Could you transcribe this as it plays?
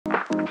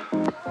Yo.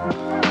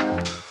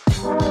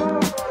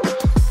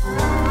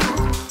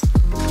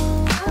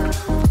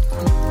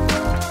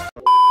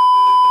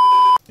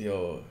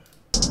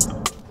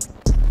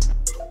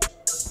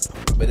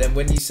 But then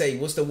when you say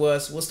what's the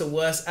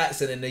worst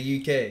accent in the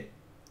UK?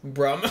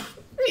 Brum.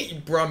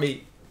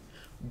 Brummy.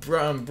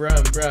 Brum.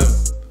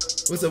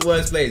 What's the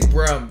worst place?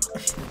 Brum.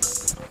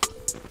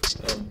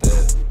 I'm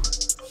dead.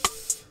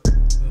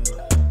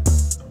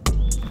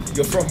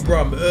 You're from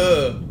Brum.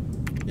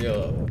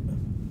 Yo.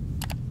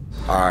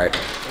 Alright.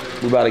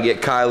 We about to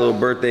get Kai a little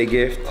birthday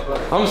gift.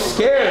 I'm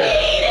scared.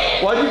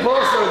 Why'd you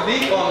post so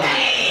deep on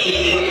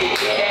me?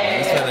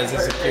 This man is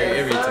insecure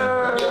every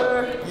time.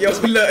 Yo,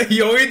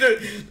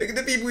 look at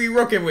the people we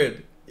rocking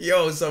with.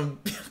 Yo, some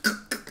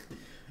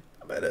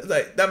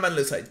that man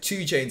looks like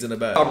 2 Chainz in the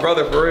back. Our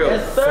brother for real.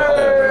 Yes,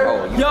 sir.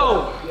 Oh,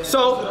 yo,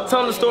 so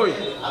tell him the story. You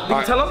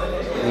can tell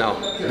him? No.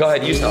 Go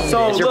ahead, you tell him.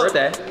 So, it's your look,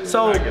 birthday.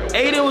 So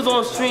Aiden was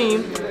on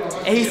stream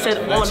and he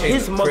said on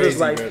his mother's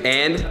life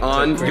and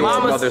on your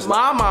mother's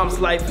life. My mom's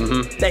life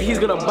that he's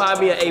gonna buy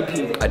me an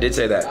AP. I did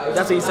say that.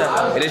 That's what he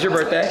said. It is your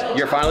birthday.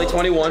 You're finally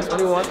 21.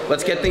 21.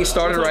 Let's get things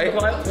started right.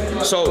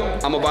 So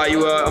I'm gonna buy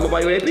you an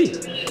AP.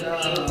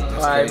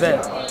 Alright,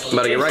 bet. I'm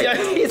about to get right. Yo,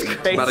 he's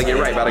crazy. About to get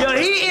right. Yo,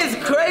 he is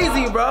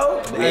crazy, bro.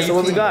 Alright, so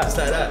what we got?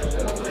 Like that.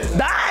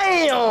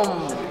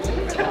 Damn!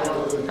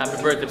 Happy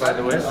birthday, by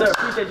the way. Yes, sir.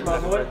 Appreciate you, my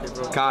boy.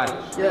 Kai.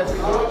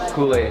 Yes.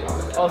 Kool-Aid.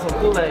 Oh, some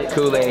Kool-Aid.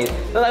 Kool-Aid.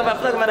 Look like I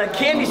feel like I'm at a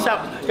candy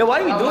shop. Yo, why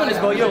are you doing this,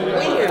 bro? You're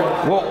weird.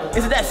 Well,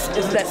 Is it that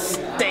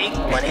steak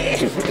money?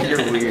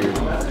 you're weird.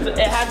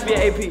 It has to be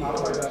an AP.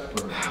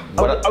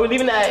 Are we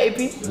leaving that at AP?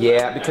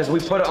 Yeah, because we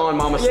put it on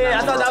Mama's Snap.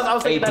 Yeah, I thought that was, I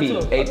was thinking AP,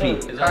 that too.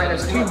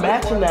 AP. We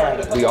matching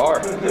that. We are.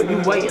 You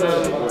waiting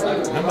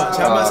How much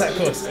that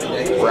cost?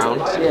 Brown.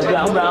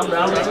 Yeah, brown. Yeah.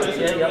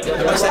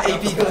 How much that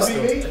AP cost?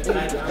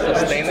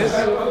 Stainless.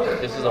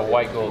 This is a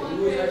white gold.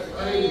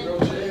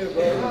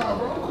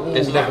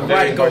 This is That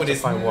white gold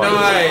is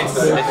nice.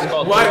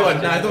 White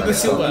one, nah, not the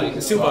silver.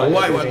 Silver,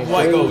 white one,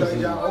 white gold.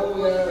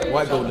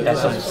 White gold.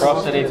 That's a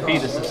frosted AP.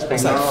 This is stainless.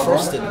 It's like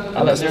frosted.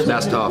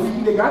 That's tough.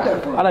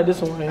 I like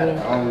this one right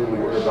here. I don't really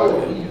worry about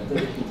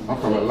it. I'm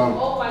from Atlanta.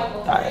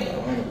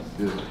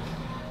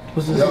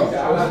 What's this?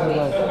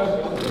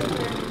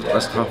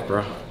 That's tough,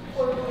 bro.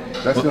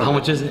 That's How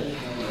much is it?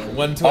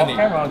 120.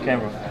 On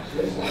camera.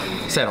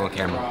 Say it on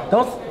camera.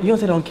 You don't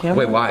say it on camera?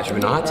 Wait, why? Should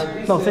we not?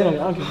 No, say it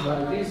on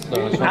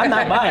camera. I'm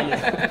not buying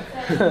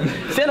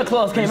it. Santa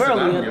Claus came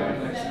earlier.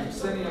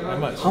 How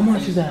much? How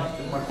much is that?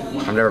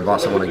 I've never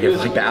bought someone a gift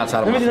like the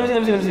outside of my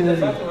Let me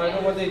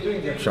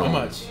see. Show How 'em.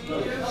 much?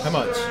 How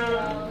much?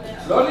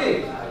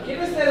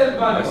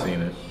 I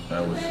seen it.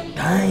 That was.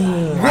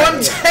 Dang.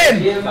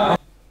 110!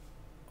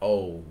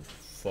 Oh,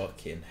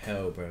 fucking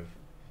hell, bro.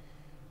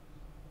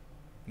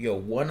 Yo,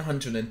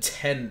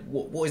 110.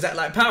 What is that,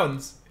 like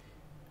pounds?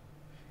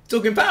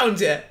 Talking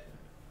pounds, yeah?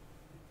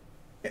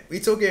 We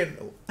talking.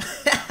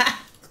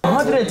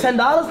 $110?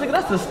 Nigga,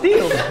 that's a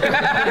steal.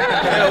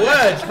 Yeah,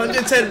 word.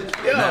 110.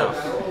 Yo.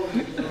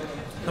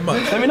 How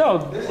much? Let me know.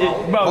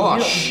 Bro, Oh,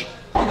 shh.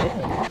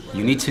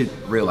 You need to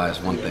realize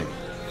one thing.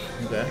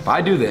 Okay. If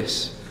I do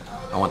this,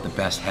 I want the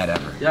best head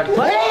ever. Yo, what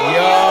the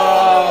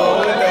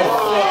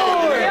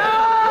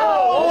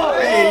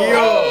fuck? Hey,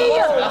 yo.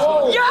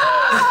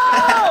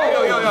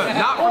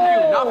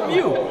 Not from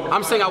you.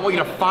 I'm saying I want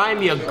you to find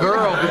me a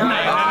girl.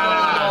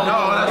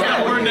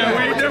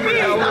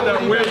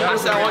 I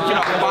said I want you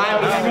to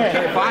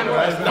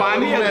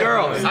find me a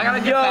girl. I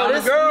gotta get found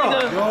a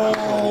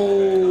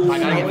girl. I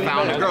gotta get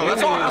found a girl.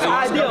 That's all.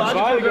 Ideal. I'll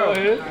get you a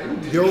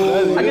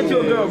girl. I get you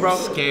a girl, bro.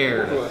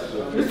 Scared.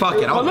 Fuck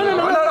it. No.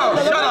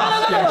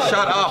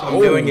 Shut up. I'm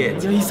doing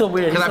it. Yo, he's so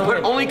weird.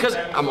 Because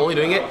I'm only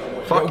doing it.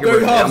 Fuck Go your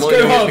birthday. I'm Hobbs, only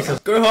go doing it Hobbs, because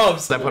go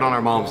Hobbs. I put on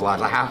our mom's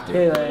lives. I have to. Yeah.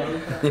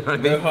 You know what I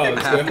mean? Go Hobbs, I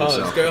have go to, Hobbs,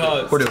 so. go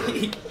Hobbs. We're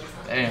doing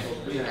Damn.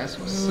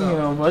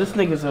 Bro, this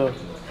nigga's a.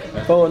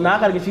 Bro, now I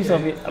gotta get you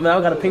something. I mean,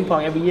 I gotta ping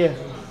pong every year.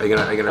 Are you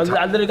gonna I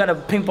literally gotta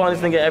ping pong this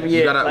nigga every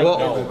year. You gotta, Like,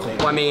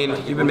 well, I mean,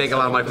 you've been making a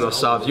lot of money from those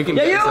subs. You can,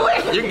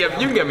 Yeah, you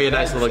can get me a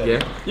nice little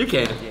gift. You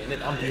can.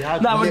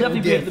 Nah, we're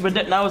Little gift.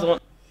 definitely. Now it's on.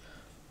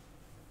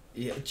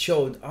 Yeah,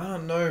 yo, I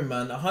don't know,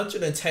 man.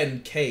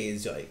 110k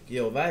is like,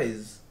 yo,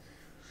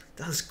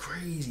 that's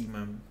crazy,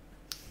 man.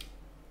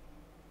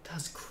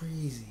 That's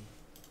crazy.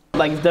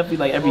 Like it's definitely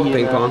like every year.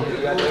 Ping bro. pong.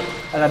 I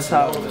gotta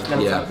top.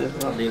 Yeah. This,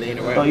 bro.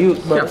 Bro, you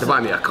have to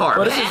buy me a car.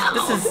 Bro,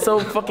 this is so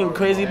fucking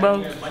crazy,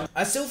 bro.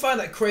 I still find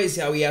that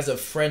crazy how he has a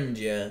friend,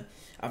 yeah.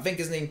 I think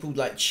his name called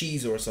like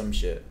Cheese or some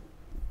shit.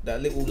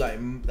 That little like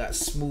that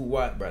small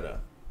white brother,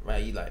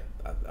 right? He like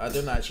I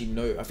don't actually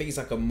know. I think he's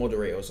like a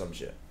moderator or some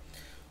shit.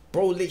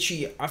 Bro,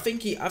 literally, I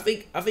think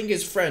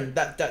his friend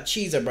that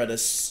Cheeser brother,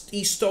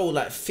 he stole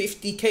like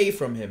 50k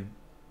from him.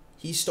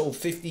 He stole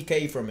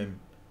 50k from him.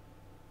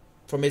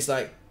 From his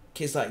like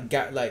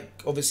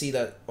obviously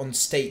that on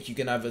stake you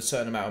can have a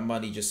certain amount of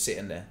money just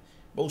sitting there.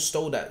 Bro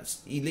stole that.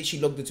 He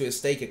literally logged into his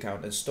stake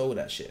account and stole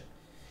that shit.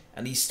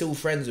 And he's still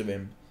friends with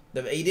him.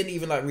 He didn't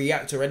even like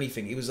react or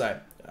anything. He was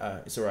like,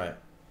 it's alright.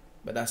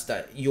 But that's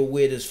that. You're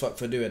weird as fuck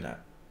for doing that.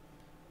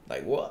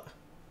 Like what?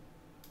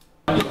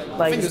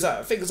 I think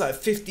it was like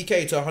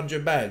 50k to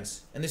 100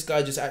 bags, and this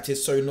guy just acted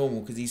so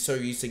normal because he's so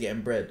used to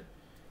getting bread.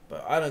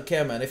 But I don't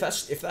care, man. If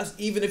that's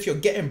even if you're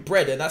getting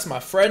bread and that's my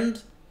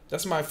friend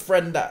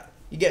that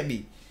you get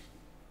me.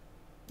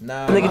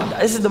 Nah, nigga,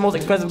 this is the most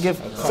expensive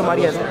gift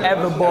somebody has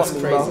ever bought me,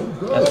 bro.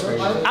 That's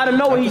crazy. I don't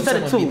know what he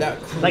said it too.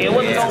 Like it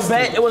wasn't no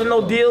bet, it wasn't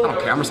no deal.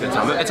 Okay, I'm just gonna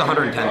tell you, it's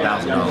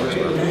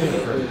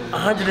 $110,000.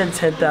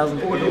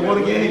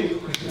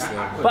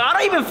 $110,000. But I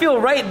don't even feel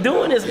right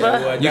doing this,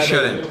 bro. You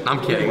shouldn't. I'm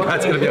kidding.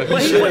 That's gonna be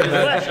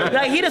okay.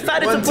 Like he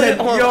decided to put it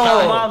on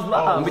Mom's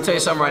live. Let me tell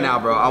you something right now,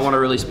 bro. I want to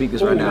really speak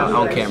this right now.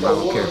 On camera. I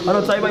don't care. I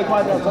don't tell you about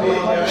quiet down.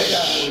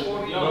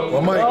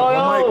 One mic.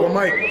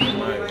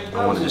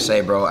 I wanted to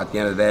say, bro, at the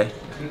end of the day,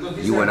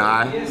 you and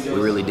I, we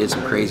really did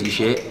some crazy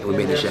shit, and we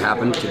made this shit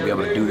happen to be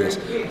able to do this.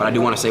 But I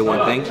do want to say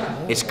one thing.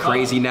 It's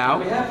crazy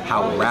now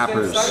how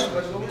rappers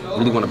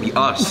really want to be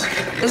us.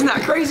 Isn't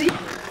that crazy?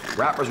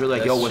 Rappers really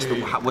like, yo,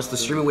 what's the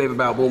streaming wave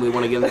about? Boom, we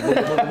want to get boom,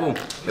 boom, boom,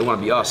 boom. They want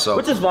to be us, so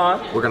which is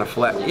fine. We're gonna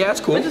flex. Yeah, it's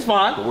cool. Which is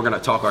fine. But we're gonna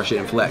talk our shit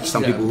and flex.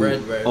 Some people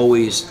who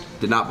always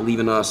did not believe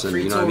in us, and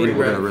you know what I mean.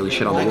 We're gonna really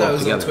shit on the world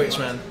together. Twitch,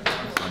 man.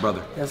 My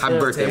brother. Yes, Happy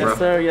birthday, bro. Yes,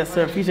 sir. Yes,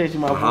 sir. Appreciate you,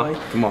 my boy.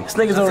 Come on. This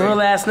nigga's a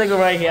real ass nigga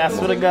right here. I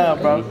swear to God,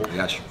 bro. I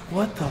got you.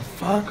 What the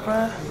fuck,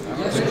 bro?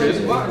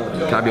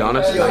 Can I be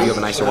honest? You have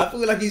a nicer I one.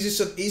 feel like he's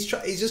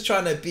just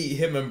trying to beat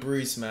him and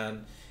Bruce,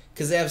 man,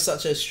 because they have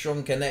such a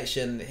strong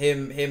connection.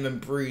 Him and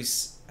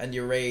Bruce and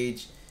your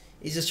age.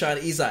 He's just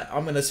trying. He's like,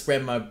 I'm gonna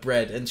spread my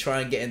bread and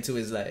try and get into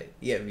his like.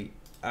 You get me?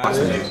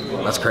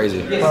 That's crazy.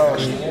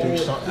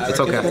 It's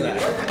okay.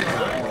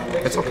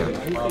 It's okay.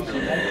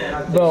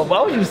 Bro,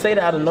 why would you say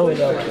that out of nowhere,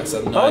 though?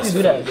 Why would you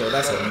do that?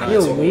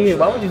 You're weird.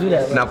 Why would you do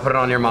that, bro? Now put it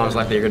on your mom's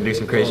life that you're gonna do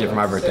some crazy shit for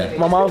my birthday.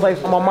 My mom's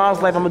life, I'm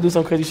gonna do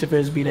some crazy shit for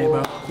his B-Day,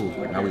 bro. Cool.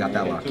 Now we got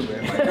that locked.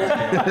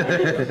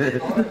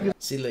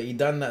 See, look, he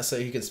done that so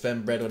he could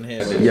spend bread on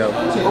him. Yo.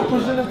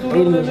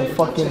 Aiden is a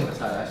fucking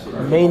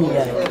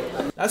maniac.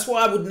 That's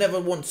why I would never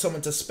want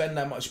someone to spend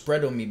that much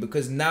bread on me,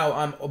 because now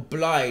I'm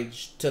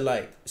obliged to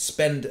like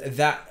spend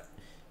that,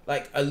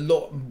 like a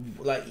lot,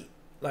 like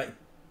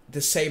the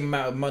same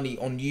amount of money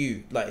on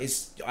you. Like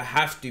I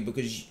have to,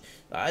 because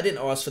I didn't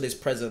ask for this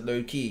present,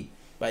 low key.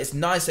 But it's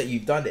nice that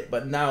you've done it,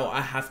 but now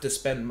I have to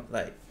spend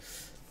like.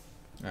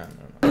 I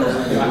don't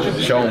know.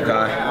 Show him,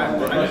 Kai.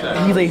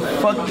 He's a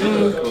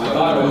fucking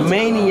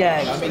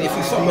maniac. I mean, if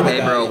you fuck with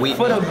Hey, bro, we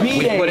put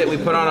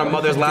on our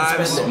mothers'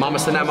 lives. Mama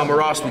Sinat, Mama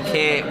Ross. We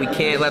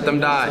can't let them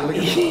die.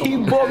 He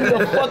bought me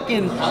a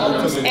fucking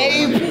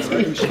ape.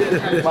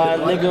 My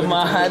nigga.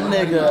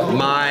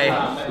 My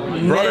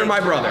brother, my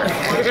brother.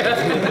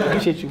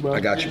 Appreciate you, bro. I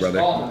got you,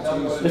 brother.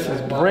 This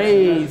is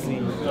crazy.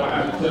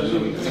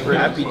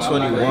 Happy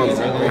 21.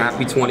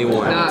 Happy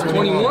 21. Nah,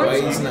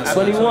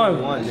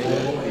 21?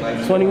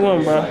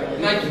 21, bro.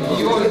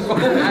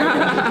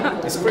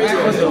 It's crazy.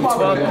 What the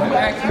fuck?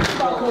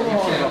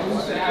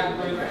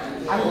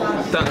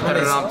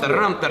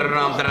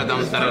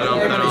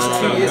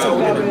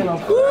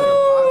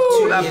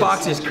 Woo, that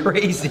box is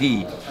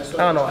crazy. I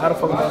don't know how the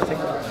fuck I'm gonna take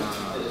it.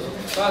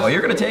 Oh,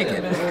 you're gonna take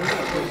it.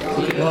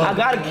 I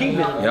gotta keep it.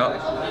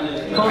 Yep.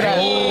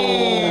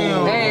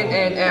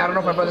 And I don't know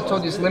if my brother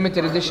told you, it's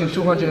limited edition,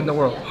 200 in the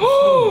world.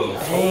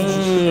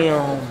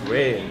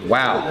 Damn.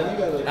 Wow.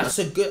 That's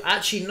a good.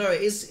 Actually, no,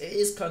 it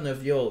is kind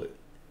of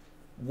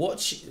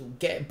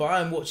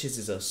buying watches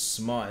is a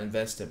smart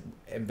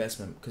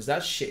investment, because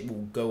that shit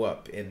will go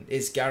up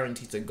it's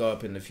guaranteed to go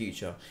up in the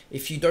future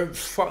if you don't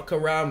fuck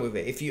around with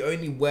it. If you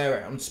only wear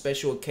it on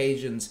special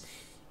occasions,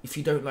 if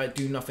you don't like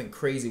do nothing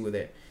crazy with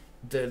it,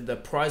 the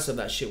price of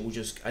that shit will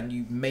just, and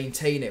you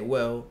maintain it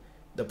well,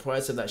 the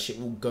price of that shit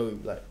will go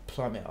like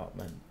plummet up,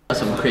 man. That's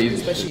some crazy.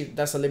 Especially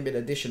that's a limited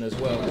edition as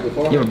well.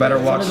 You have a better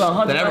watch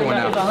than everyone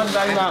now. There's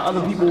 199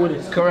 other people with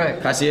it. Correct.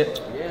 Can I see it?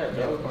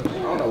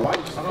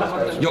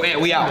 Yo,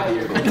 Ant, we out.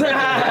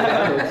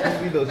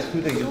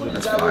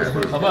 That's fire,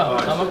 bro.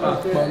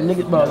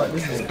 Niggas, bro, like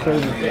this is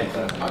crazy.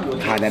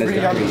 God, that is the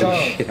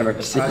craziest shit I've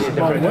ever seen.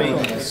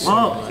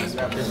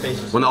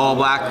 When the all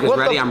black is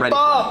ready, I'm ready.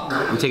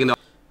 I'm taking the.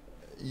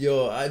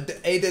 Yo,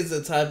 Aiden's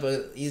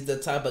he's the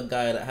type of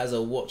guy that has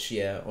a watch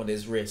on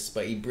his wrist,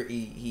 but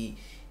he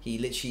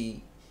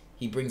literally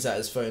brings out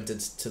his phone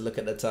to look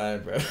at the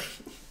time, bro.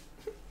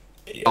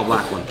 All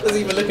black one. Doesn't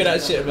even look at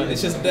that shit, man.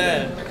 It's just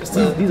there.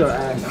 These are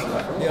ass.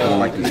 I don't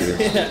like these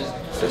either.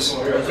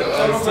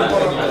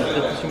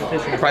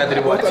 Probably did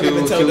it what, two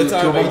the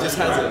time, but he just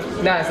has it.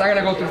 Nah, it's not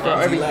gonna go through for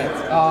everything.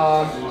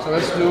 So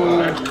let's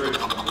do.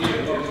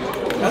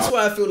 That's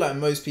why I feel like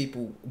most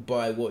people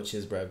buy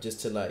watches, bro,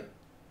 just to like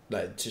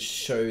to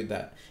show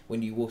that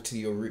when you walk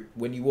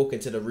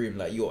into the room,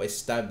 like you're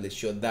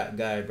established, you're that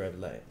guy, bro,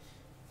 like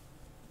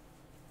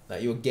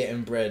you're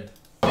getting bread.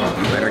 You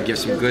better give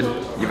some good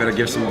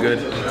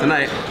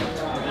tonight.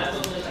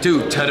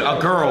 Dude, to a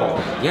girl.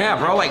 Yeah,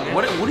 bro, like,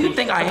 what do you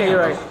think I am? Okay, you're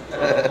right.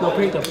 No,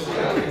 paint them.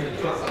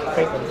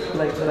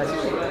 Like,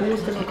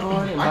 who's the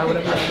card and buy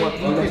whatever you want.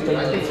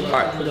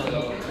 Alright.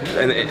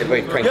 And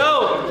wait, prank.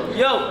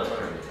 Yo!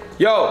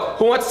 Yo,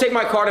 who wants to take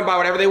my card and buy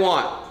whatever they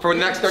want for the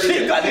next 30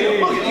 minutes? What do you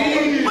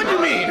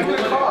mean?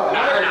 Let's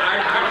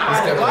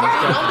go. Don't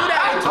do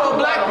that to 12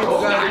 black people.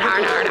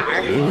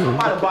 I'm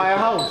about to buy a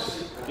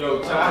house.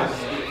 Yo, Taj.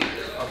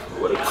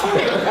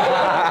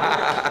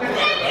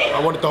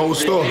 I wanted the whole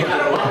store.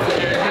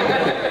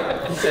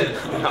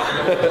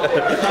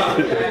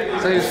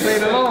 So he's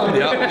playing along.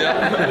 Yep.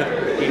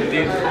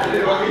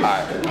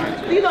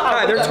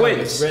 Alright, they're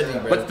twins. Ready,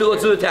 bro.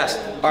 Let's do the test.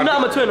 You know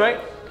I'm a twin, right?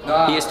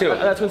 He is too. I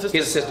got twin sisters. He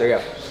has a sister,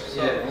 yeah.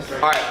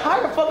 Alright.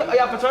 How the fuck are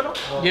y'all fraternal?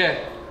 Yeah.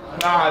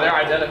 Nah, they're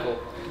identical.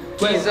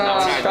 He's Shut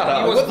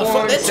up. What the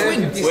fuck? They're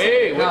twins.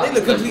 Wait, They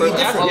look completely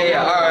different.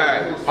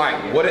 Yeah,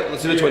 alright.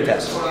 Let's do the twin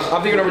test.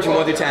 I'm thinking over between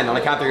 1 through 10. On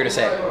the count, they're gonna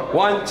say it.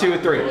 1, 2,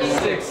 3.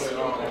 6.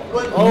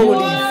 Holy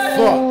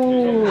fuck.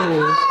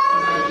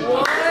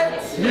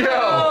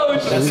 Yo!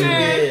 That's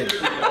weird.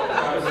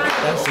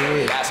 That's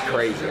weird. That's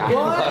crazy.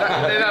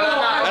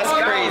 That's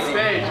crazy.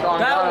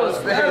 That was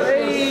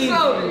crazy.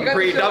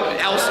 Pre-dump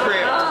L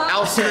script.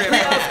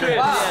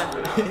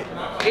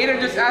 Aiden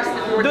just asked if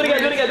we were Do it again.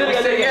 Should we do it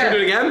again? Yeah, do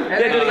it again.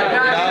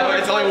 No,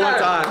 it's only one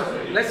time.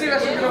 Let's see if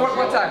that's gonna work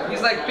one time.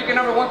 He's like, pick a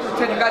number 1 through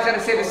 10. You guys gotta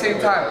say it at the same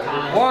time.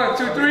 1,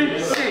 2, 3,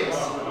 6.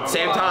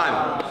 Same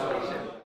time.